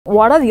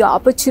what are the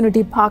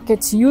opportunity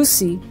pockets you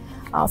see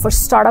for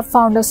startup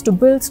founders to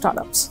build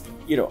startups?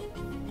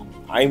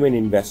 I'm an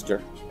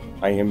investor.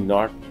 I am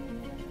not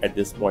at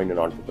this point an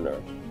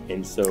entrepreneur.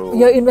 And so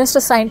you're investor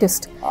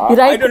scientist.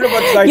 I don't know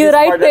about scientist. You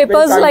write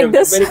papers like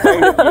this. Very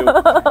kind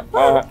of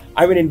you.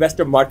 I'm an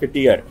investor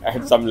marketeer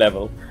at some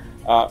level.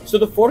 So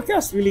the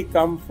forecasts really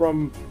come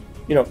from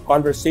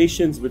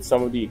conversations with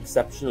some of the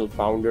exceptional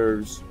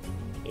founders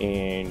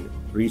and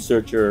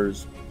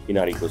researchers in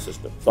our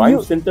ecosystem. So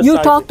I'm synthesizing.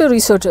 You talk to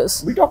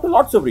researchers. We talk to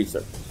lots of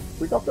researchers.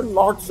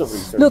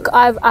 Look,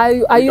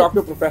 we talk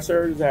to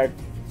professors at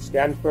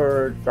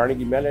Stanford,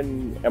 Carnegie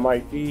Mellon,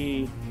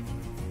 MIT,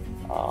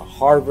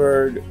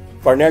 Harvard,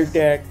 Cornell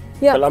Tech,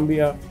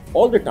 Columbia,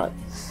 all the time.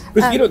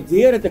 Because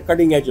they are at the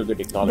cutting edge of the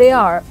technology. They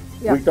are.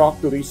 Yeah. We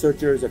talk to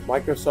researchers at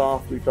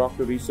Microsoft. We talk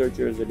to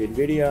researchers at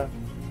NVIDIA.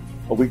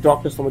 Or we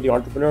talk to some of the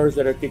entrepreneurs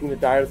that are kicking the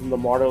tires on the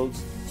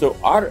models. So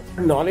our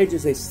knowledge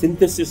is a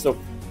synthesis of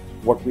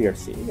what we are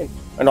seeing.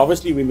 And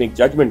obviously we make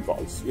judgment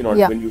calls.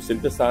 When you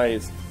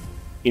synthesize,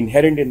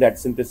 inherent in that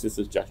synthesis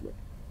is judgment.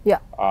 Yeah.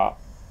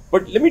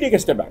 But let me take a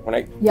step back.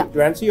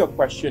 To answer your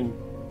question,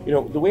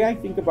 the way I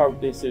think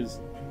about this is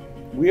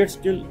we are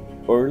still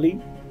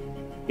early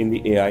in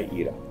the AI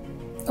era.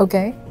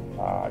 Okay.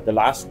 The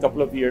last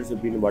couple of years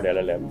have been about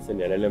LLMs, and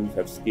LLMs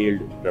have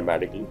scaled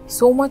dramatically.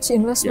 So much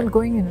investment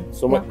going in it.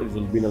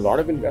 There's been a lot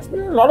of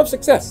investment and a lot of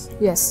success.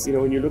 Yes.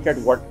 When you look at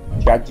what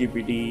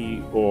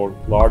ChatGPT or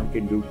Claude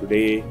can do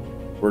today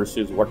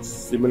versus what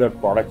similar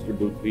products would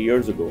do 3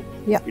 years ago,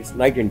 it's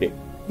night and day.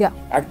 Yeah.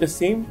 At the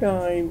same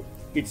time,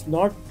 it's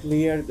not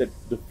clear that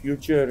the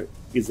future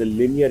is a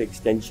linear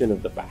extension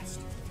of the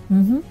past.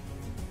 Mm-hmm.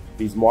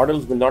 These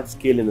models will not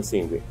scale in the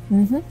same way.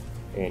 Mm-hmm.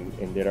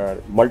 And there are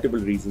multiple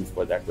reasons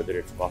for that, whether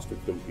it's cost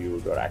of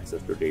compute or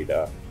access to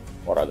data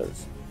or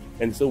others.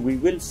 And so we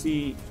will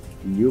see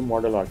new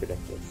model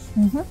architectures.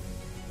 Mm-hmm.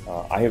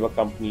 I have a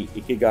company,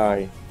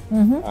 Ikegai,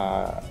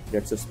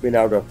 that's a spin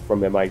out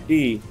from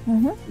MIT,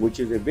 which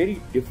is a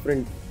very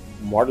different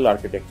model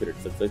architecture.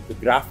 It's a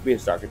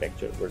graph-based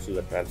architecture versus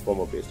a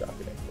transformer-based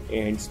architecture.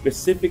 And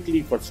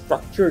specifically for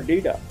structured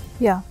data,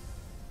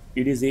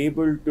 it is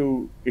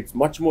it's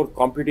much more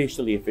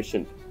computationally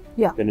efficient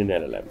than an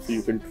LLM. So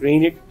you can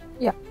train it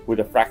with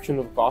a fraction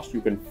of the cost.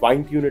 You can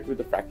fine-tune it with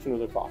a fraction of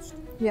the cost.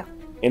 Yeah.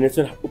 And it's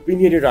an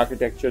opinionated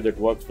architecture that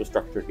works for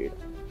structured data.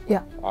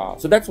 Yeah.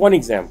 So that's one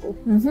example.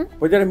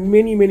 But there are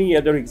many, many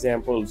other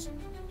examples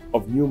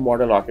of new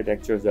model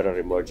architectures that are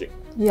emerging.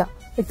 Yeah,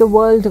 like the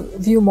world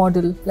view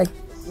model.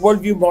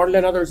 Worldview model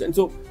and others. And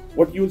so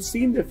what you'll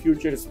see in the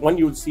future is, one,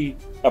 you'll see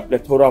a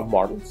plethora of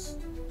models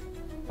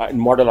and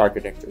model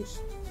architectures.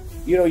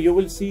 You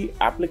will see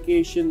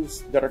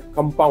applications that are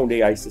compound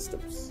AI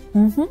systems.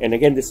 And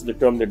again, this is the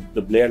term that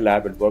the Blair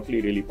Lab at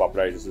Berkeley really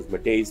popularized. This is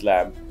Matei's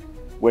lab,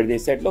 where they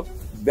said, look,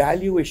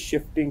 value is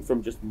shifting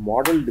from just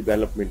model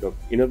development of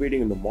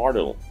innovating in the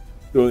model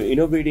to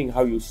innovating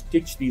how you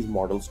stitch these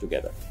models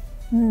together.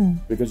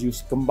 Because you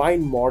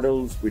combine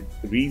models with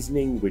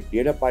reasoning, with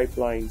data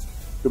pipelines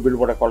to build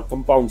what are called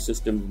compound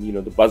systems.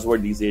 The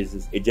buzzword these days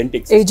is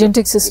agentic systems.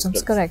 Agentic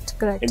systems, correct.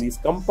 And these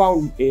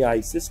compound AI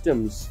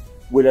systems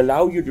will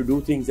allow you to do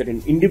things that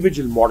an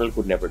individual model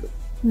could never do.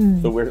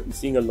 So we're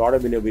seeing a lot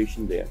of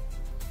innovation there.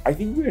 I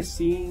think we're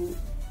seeing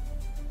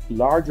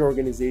large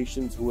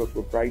organizations who have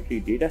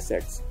proprietary data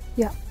sets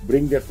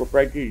bring their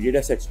proprietary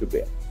data sets to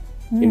bear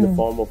in the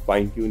form of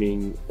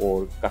fine-tuning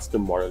or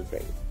custom model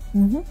training.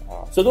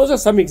 So those are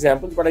some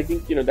examples, but I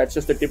think that's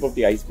just the tip of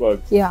the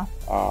iceberg.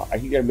 I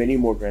think there are many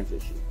more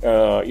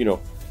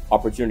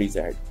opportunities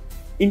ahead.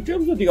 In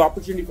terms of the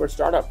opportunity for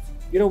startups,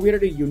 we're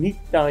at a unique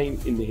time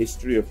in the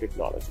history of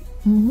technology.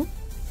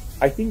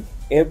 I think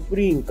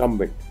every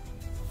incumbent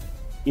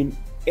in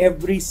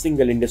every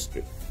single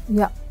industry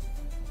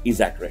is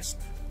at risk.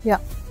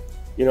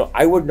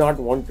 I would not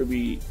want to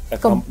be a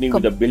company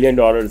with $1 billion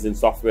in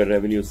software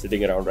revenue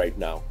sitting around right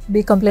now.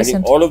 Be complacent. I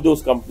think all of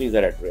those companies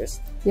are at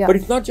risk. But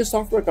it's not just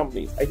software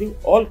companies. I think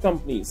all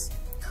companies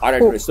are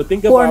at risk. So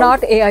think about... Who are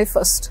not AI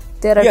first.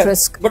 They're at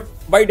risk. But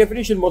by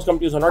definition, most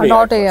companies are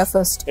not AI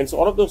first. And so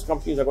all of those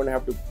companies are going to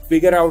have to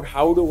figure out,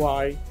 how do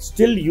I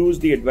still use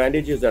the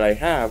advantages that I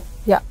have,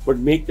 but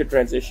make the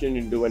transition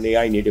into an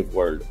AI native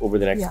world over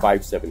the next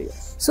 5-7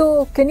 years.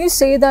 So can you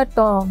say that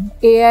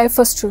AI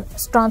first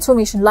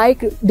transformation, like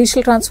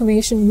digital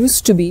transformation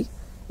used to be,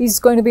 is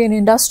going to be an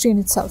industry in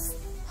itself?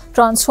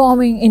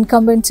 Transforming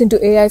incumbents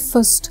into AI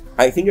first.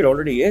 I think it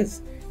already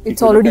is.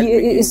 It's already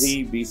is.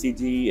 McKinsey,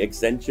 BCG,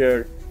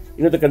 Accenture,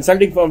 the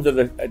consulting firms are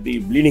at the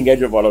bleeding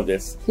edge of all of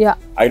this.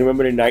 I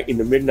remember in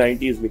the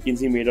mid-90s,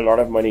 McKinsey made a lot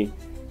of money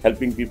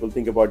helping people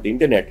think about the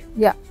internet.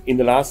 In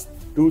the last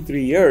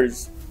 2-3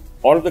 years,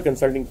 all of the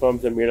consulting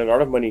firms have made a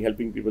lot of money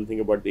helping people think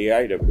about the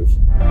AI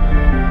revolution.